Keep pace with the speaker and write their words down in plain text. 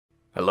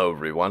Hello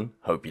everyone,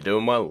 hope you're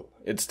doing well.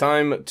 It's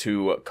time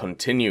to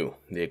continue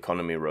the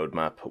economy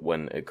roadmap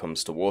when it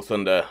comes to War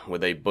Thunder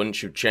with a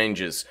bunch of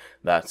changes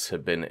that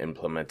have been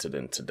implemented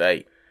in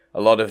today. A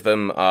lot of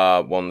them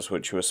are ones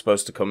which were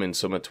supposed to come in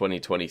summer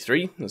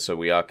 2023, so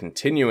we are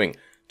continuing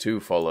to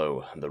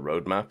follow the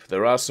roadmap.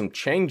 There are some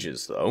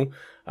changes though,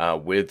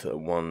 with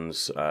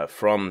ones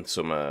from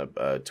summer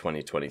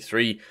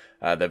 2023.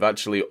 They've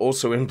actually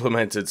also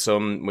implemented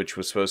some which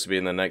were supposed to be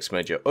in the next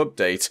major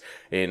update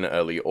in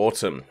early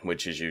autumn,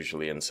 which is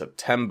usually in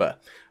September,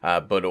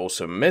 but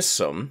also missed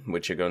some,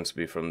 which are going to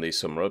be from the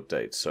summer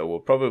updates. So we'll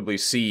probably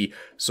see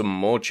some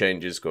more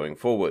changes going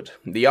forward.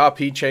 The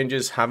RP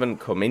changes haven't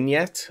come in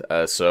yet,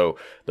 so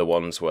the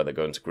ones where they're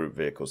going to group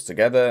vehicles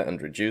together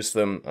and reduce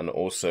them, and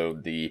also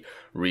the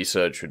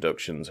research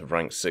reductions of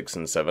rank 6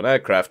 and 7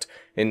 aircraft.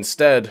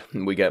 Instead,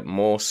 we get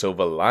more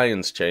Silver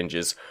Lions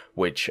changes,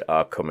 which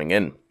are coming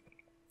in.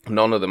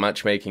 None of the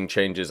matchmaking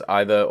changes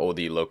either, or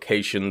the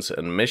locations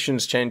and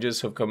missions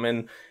changes have come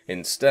in.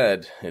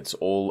 Instead, it's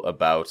all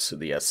about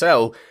the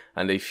SL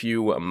and a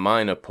few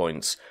minor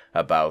points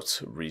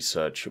about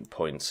research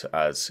points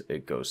as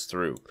it goes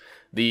through.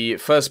 The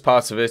first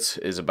part of it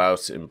is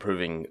about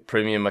improving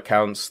premium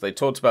accounts. They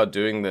talked about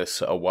doing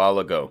this a while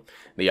ago.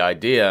 The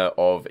idea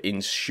of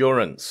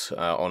insurance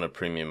on a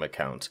premium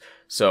account.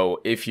 So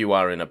if you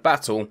are in a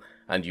battle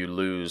and you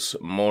lose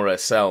more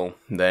SL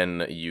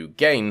than you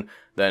gain,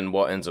 then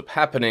what ends up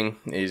happening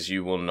is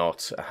you will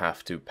not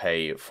have to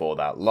pay for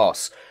that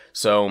loss.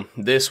 So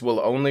this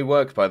will only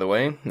work, by the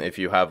way, if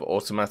you have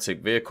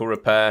automatic vehicle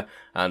repair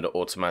and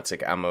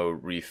automatic ammo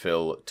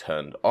refill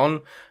turned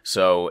on.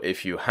 So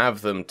if you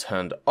have them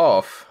turned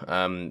off,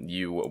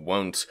 you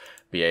won't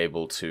be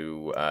able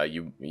to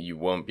you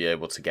won't be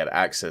able to get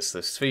access to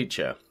this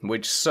feature,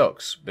 which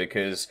sucks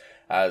because,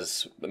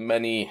 as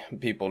many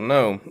people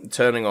know,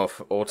 turning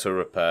off auto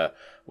repair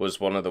was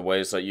one of the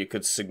ways that you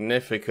could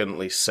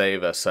significantly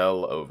save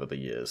SL over the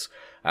years.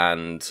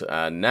 And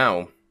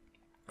now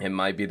it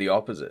might be the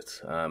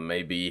opposite.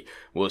 Maybe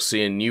we'll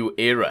see a new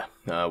era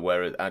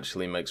where it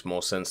actually makes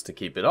more sense to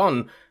keep it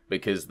on,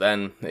 because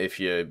then if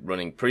you're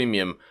running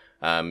premium,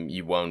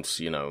 you won't,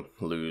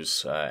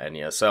 lose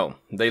any SL.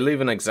 They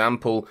leave an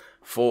example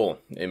for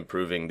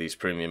improving these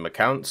premium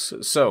accounts.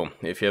 So,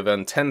 if you have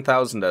earned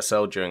 10,000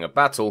 SL during a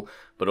battle,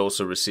 but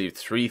also received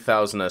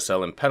 3,000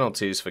 SL in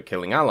penalties for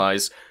killing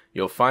allies,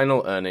 your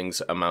final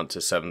earnings amount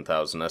to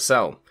 7,000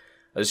 SL.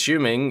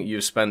 Assuming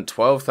you've spent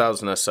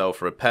 12,000 SL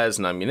for repairs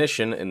and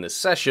ammunition in this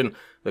session,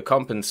 the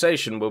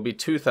compensation will be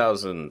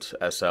 2,000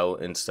 SL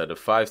instead of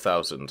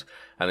 5,000,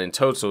 and in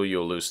total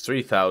you'll lose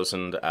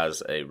 3,000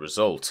 as a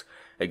result.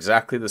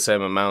 Exactly the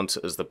same amount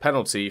as the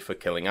penalty for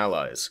killing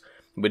allies.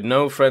 With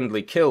no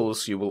friendly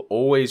kills, you will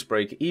always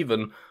break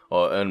even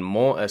or earn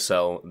more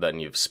SL than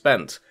you've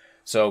spent.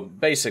 So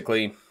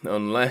basically,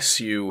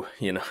 unless you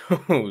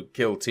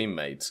kill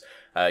teammates,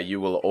 you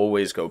will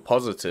always go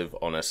positive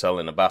on SL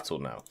in a battle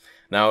now.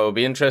 Now, it'll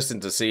be interesting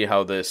to see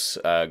how this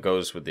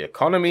goes with the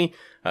economy,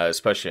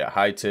 especially at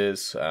high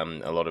tiers.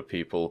 A lot of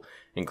people,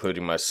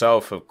 including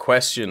myself, have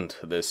questioned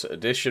this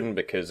addition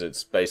because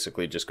it's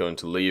basically just going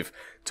to lead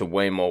to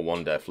way more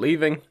one def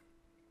leaving,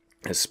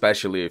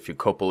 especially if you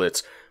couple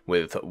it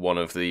with one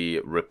of the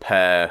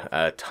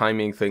repair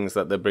timing things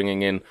that they're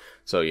bringing in.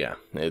 So yeah,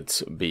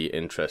 it'd be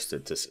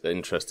interesting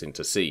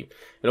to see.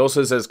 It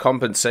also says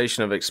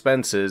compensation of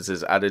expenses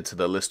is added to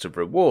the list of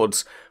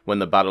rewards when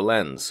the battle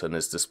ends and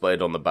is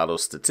displayed on the battle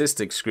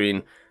statistics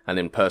screen and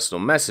in personal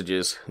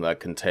messages that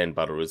contain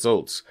battle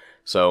results.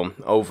 So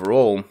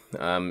overall,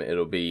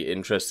 it'll be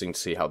interesting to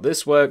see how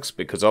this works,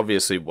 because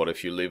obviously, what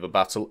if you leave a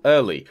battle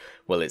early?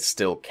 Will it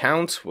still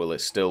count? Will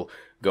it still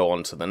go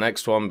on to the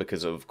next one?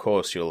 Because of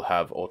course you'll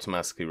have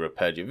automatically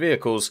repaired your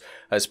vehicles.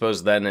 I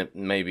suppose then it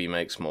maybe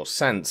makes more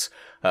sense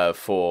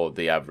for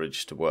the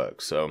average to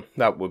work. So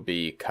that would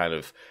be kind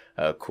of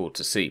cool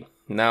to see.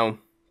 Now,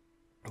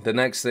 the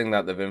next thing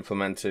that they've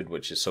implemented,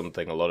 which is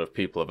something a lot of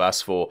people have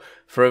asked for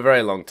a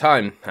very long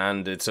time,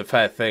 and it's a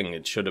fair thing,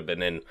 it should have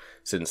been in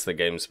since the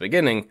game's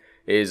beginning,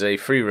 is a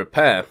free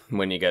repair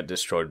when you get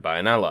destroyed by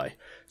an ally.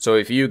 So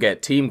if you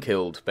get team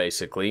killed,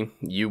 basically,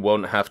 you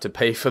won't have to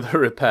pay for the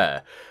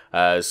repair.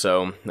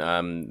 So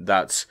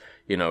that's,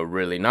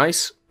 really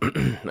nice.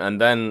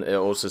 And then it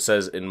also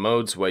says in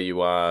modes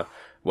where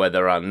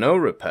there are no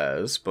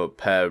repairs, but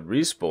pair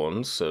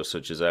respawns, so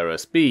such as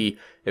RSB,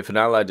 if an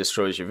ally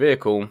destroys your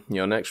vehicle,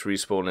 your next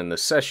respawn in the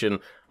session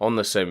on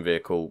the same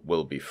vehicle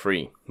will be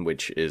free,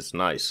 which is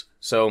nice.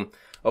 So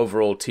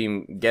overall,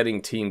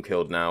 getting team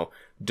killed now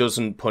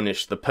doesn't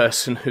punish the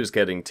person who's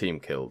getting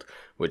team killed,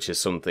 which is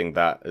something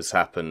that has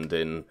happened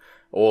in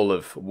all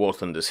of War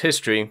Thunder's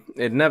history.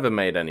 It never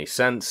made any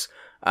sense.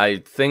 I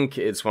think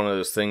it's one of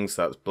those things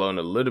that's blown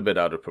a little bit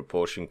out of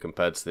proportion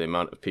compared to the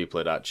amount of people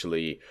it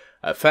actually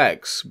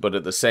affects, but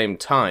at the same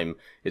time,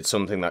 it's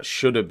something that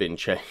should have been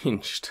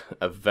changed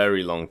a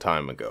very long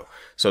time ago.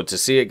 So to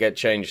see it get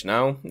changed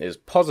now is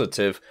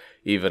positive,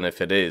 even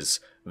if it is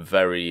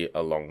very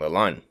along the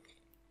line.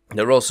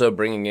 They're also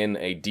bringing in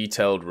a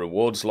detailed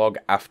rewards log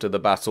after the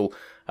battle.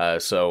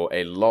 So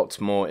a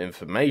lot more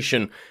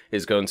information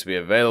is going to be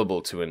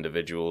available to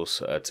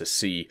individuals to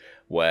see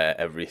where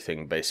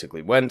everything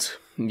basically went.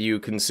 You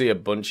can see a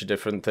bunch of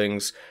different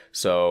things.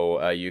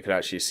 So you can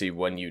actually see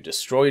when you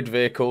destroyed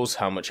vehicles,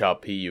 how much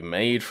RP you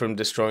made from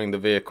destroying the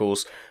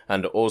vehicles,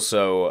 and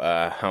also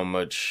how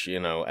much,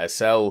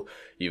 SL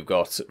you've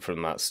got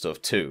from that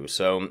stuff too.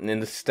 So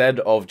instead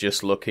of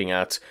just looking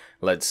at,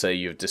 let's say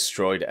you've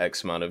destroyed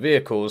X amount of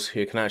vehicles,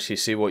 you can actually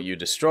see what you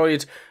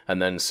destroyed,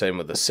 and then same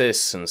with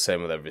assists and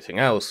same with everything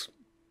else.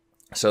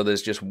 So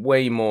there's just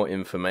way more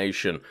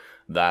information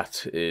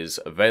that is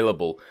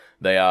available.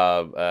 They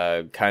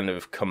are kind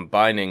of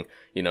combining,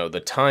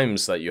 the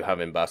times that you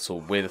have in battle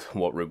with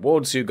what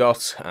rewards you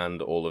got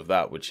and all of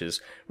that, which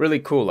is really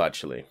cool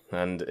actually.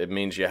 And it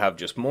means you have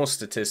just more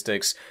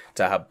statistics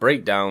to have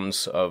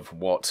breakdowns of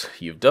what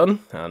you've done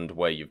and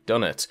where you've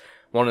done it.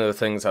 One of the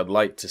things I'd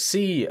like to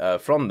see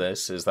from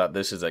this is that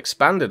this is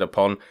expanded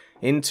upon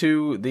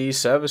into the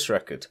service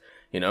record.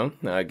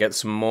 Get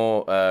some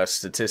more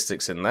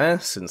statistics in there,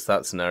 since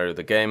that's an area of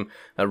the game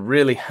that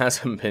really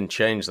hasn't been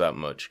changed that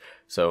much.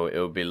 So it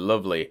would be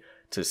lovely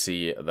to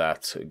see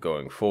that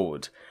going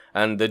forward.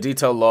 And the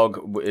detail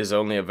log is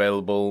only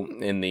available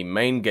in the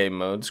main game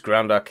modes: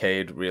 Ground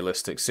Arcade,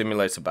 Realistic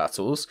Simulator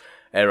Battles,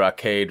 Air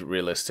Arcade,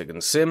 Realistic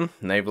and Sim,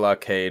 Naval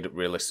Arcade,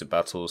 Realistic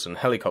Battles, and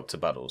Helicopter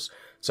Battles.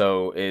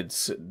 So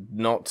it's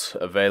not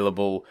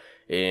available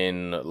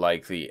in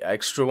like the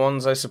extra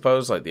ones, I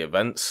suppose, like the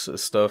events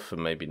stuff,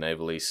 and maybe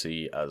Naval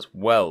EC as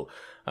well,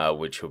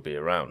 which will be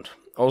around.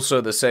 Also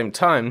at the same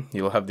time,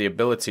 you'll have the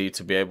ability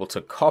to be able to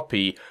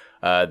copy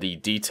the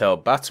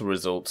detailed battle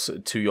results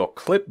to your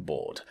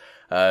clipboard.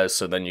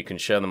 So then you can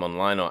share them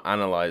online or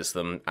analyze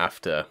them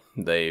after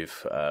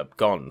they've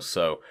gone.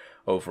 So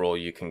overall,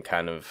 you can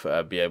kind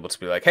of be able to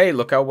be like, hey,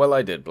 look how well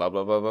I did, blah,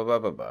 blah, blah, blah, blah,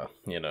 blah,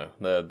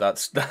 blah.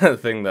 That's the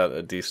thing that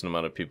a decent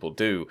amount of people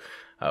do,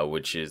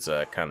 which is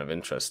kind of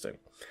interesting.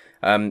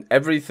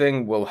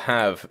 Everything will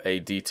have a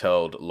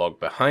detailed log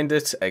behind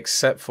it,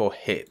 except for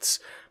hits.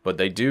 But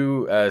they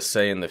do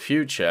say in the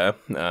future,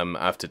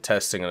 after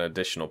testing an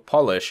additional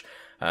polish,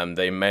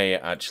 they may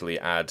actually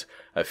add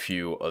a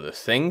few other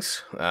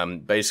things.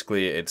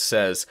 Basically, it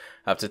says,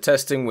 after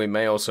testing, we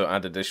may also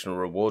add additional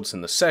rewards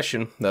in the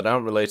session that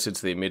aren't related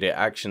to the immediate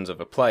actions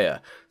of a player,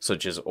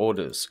 such as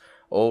orders.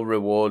 All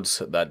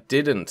rewards that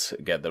didn't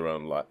get their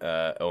own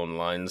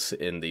lines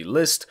in the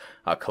list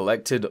are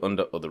collected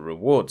under other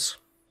rewards.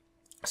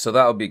 So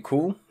that'll be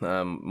cool.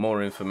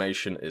 More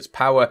information is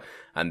power,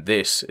 and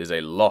this is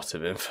a lot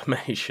of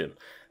information.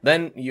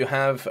 Then you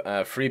have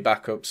free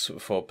backups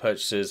for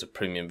purchases of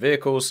premium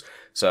vehicles.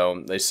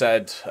 So they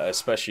said,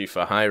 especially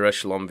for higher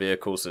echelon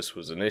vehicles, this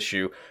was an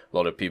issue. A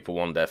lot of people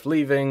want def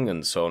leaving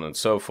and so on and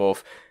so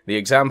forth. The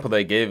example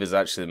they give is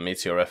actually the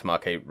Meteor F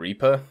Mark 8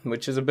 Reaper,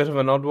 which is a bit of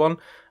an odd one.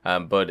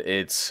 But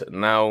it's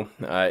now,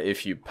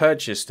 if you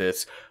purchased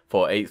it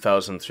for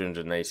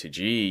 8,380 GE,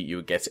 you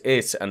would get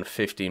it and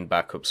 15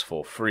 backups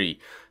for free.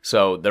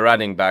 So they're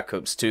adding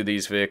backups to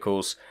these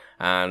vehicles,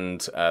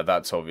 and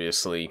that's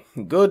obviously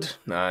good,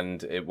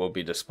 and it will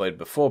be displayed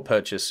before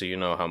purchase so you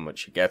know how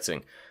much you're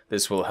getting.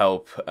 This will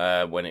help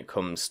when it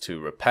comes to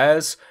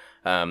repairs,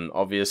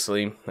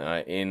 obviously,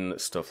 in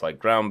stuff like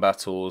ground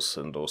battles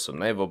and also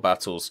naval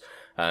battles.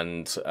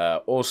 And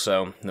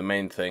also, the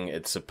main thing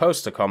it's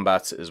supposed to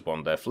combat is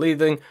one def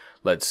leaving.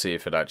 Let's see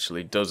if it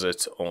actually does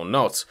it or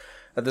not.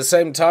 At the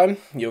same time,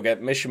 you'll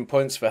get mission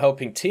points for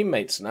helping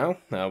teammates now,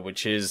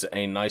 which is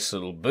a nice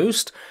little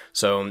boost.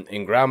 So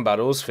in ground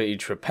battles, for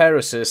each repair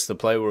assist, the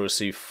player will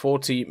receive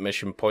 40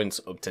 mission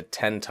points up to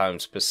 10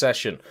 times per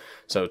session.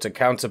 So to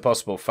counter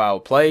possible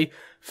foul play,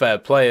 fair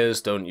players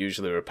don't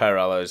usually repair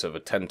allies over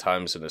 10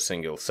 times in a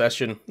single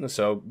session.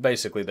 So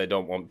basically they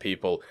don't want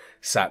people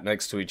sat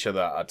next to each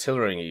other,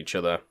 artillerying each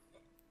other,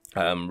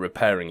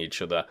 repairing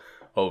each other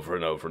over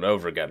and over and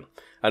over again.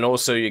 And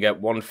also you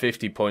get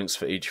 150 points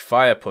for each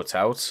fire put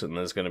out, and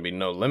there's going to be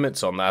no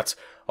limits on that,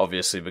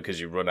 obviously because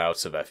you run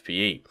out of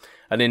FPE.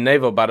 And in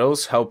naval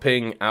battles,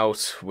 helping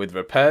out with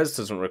repairs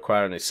doesn't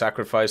require any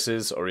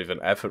sacrifices or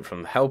even effort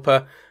from the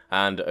helper,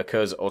 and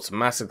occurs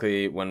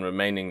automatically when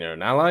remaining near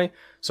an ally,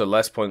 so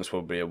less points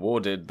will be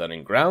awarded than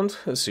in ground,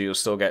 so you'll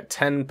still get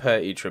 10 per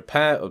each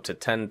repair up to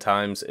 10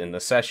 times in the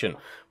session,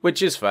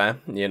 which is fair.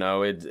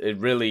 It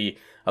really,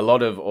 a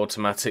lot of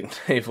automatic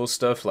naval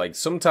stuff, like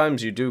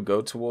sometimes you do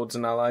go towards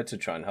an ally to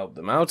try and help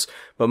them out,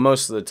 but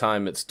most of the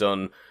time it's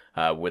done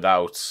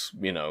without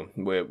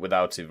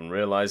even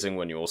realizing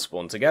when you all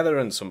spawn together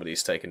and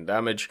somebody's taking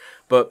damage.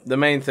 But the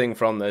main thing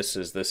from this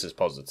is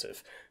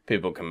positive.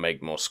 People can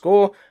make more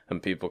score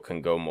and people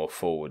can go more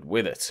forward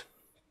with it.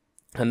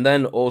 And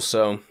then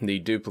also the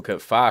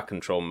duplicate fire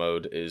control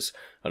mode is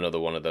another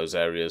one of those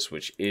areas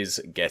which is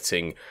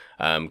getting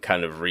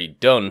kind of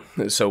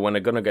redone. So when a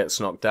gunner gets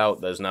knocked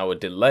out, there's now a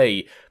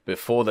delay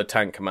before the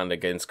tank commander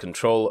gains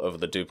control over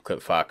the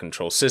duplicate fire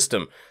control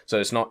system. So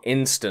it's not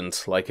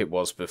instant like it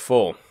was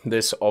before.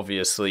 This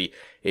obviously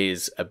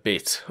is a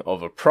bit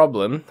of a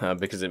problem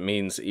because it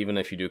means even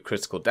if you do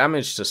critical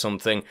damage to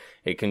something,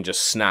 it can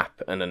just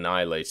snap and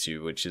annihilate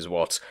you, which is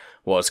what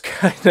was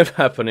kind of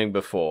happening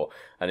before,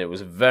 and it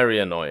was very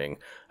annoying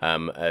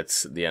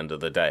at the end of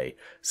the day.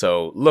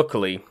 So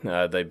luckily,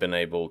 they've been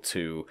able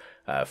to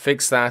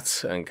fix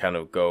that and kind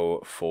of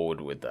go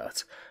forward with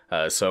that.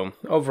 So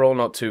overall,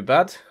 not too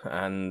bad,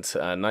 and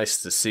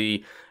nice to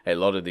see a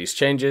lot of these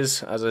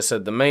changes. As I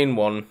said, the main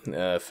one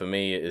for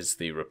me is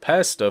the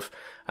repair stuff,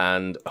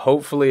 and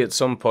hopefully at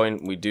some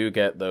point we do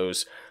get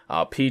those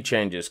RP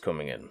changes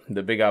coming in.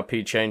 The big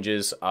RP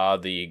changes are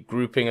the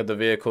grouping of the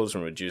vehicles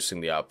and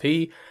reducing the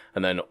RP,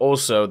 and then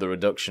also the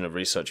reduction of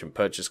research and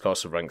purchase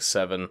costs of rank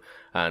 7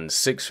 and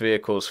 6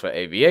 vehicles for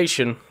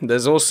aviation.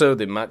 There's also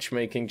the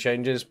matchmaking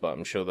changes, but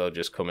I'm sure they'll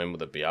just come in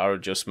with a BR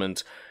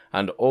adjustment.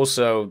 And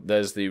also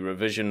there's the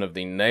revision of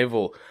the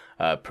naval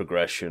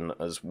progression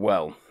as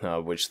well,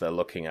 which they're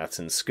looking at,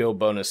 in skill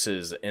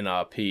bonuses in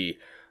RP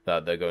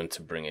that they're going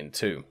to bring in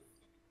too.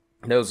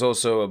 There's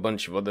also a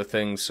bunch of other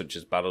things such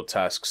as battle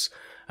tasks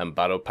and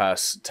battle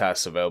pass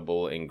tasks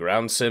available in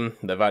ground sim.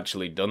 They've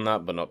actually done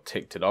that but not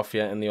ticked it off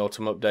yet in the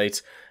autumn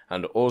update.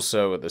 And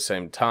also at the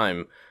same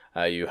time,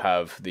 you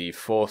have the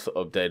 4th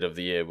update of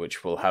the year,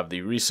 which will have the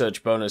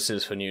research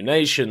bonuses for new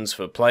nations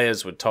for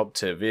players with top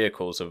tier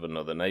vehicles of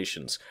other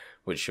nations,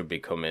 which should be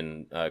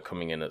coming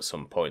in at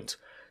some point.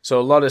 So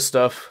a lot of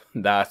stuff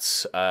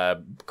that's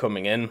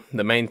coming in.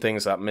 The main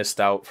things that missed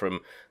out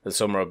from the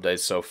summer updates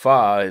so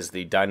far is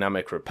the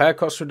dynamic repair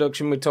cost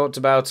reduction we talked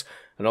about,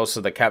 and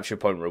also the capture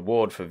point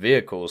reward for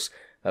vehicles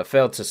that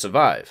failed to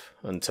survive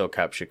until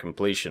capture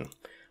completion.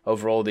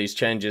 Overall, these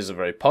changes are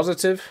very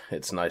positive.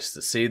 It's nice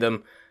to see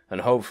them,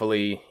 and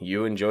hopefully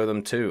you enjoy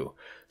them too,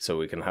 so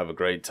we can have a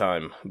great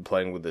time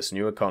playing with this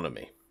new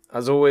economy.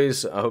 As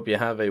always, I hope you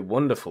have a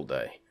wonderful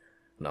day,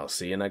 and I'll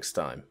see you next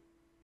time.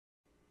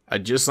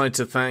 I'd just like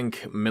to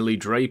thank Millie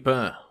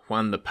Draper,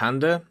 Juan the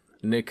Panda,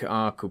 Nick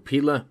R.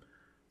 Cupila,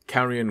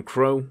 Carrion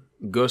Crow,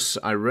 Gus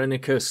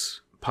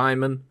Irenicus,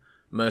 Pyman,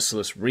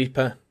 Merciless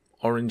Reaper,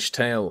 Orange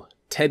Tail,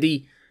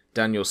 Teddy,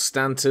 Daniel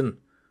Stanton,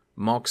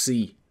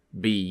 Moxie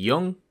B.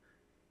 Young,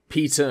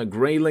 Peter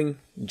Grayling,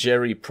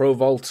 Jerry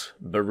Provolt,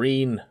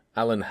 Bareen,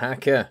 Alan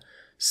Hacker,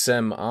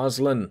 Sem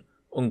Arslan,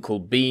 Uncle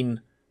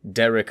Bean,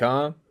 Derek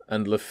R.,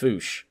 and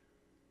Lafouche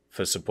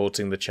for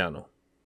supporting the channel.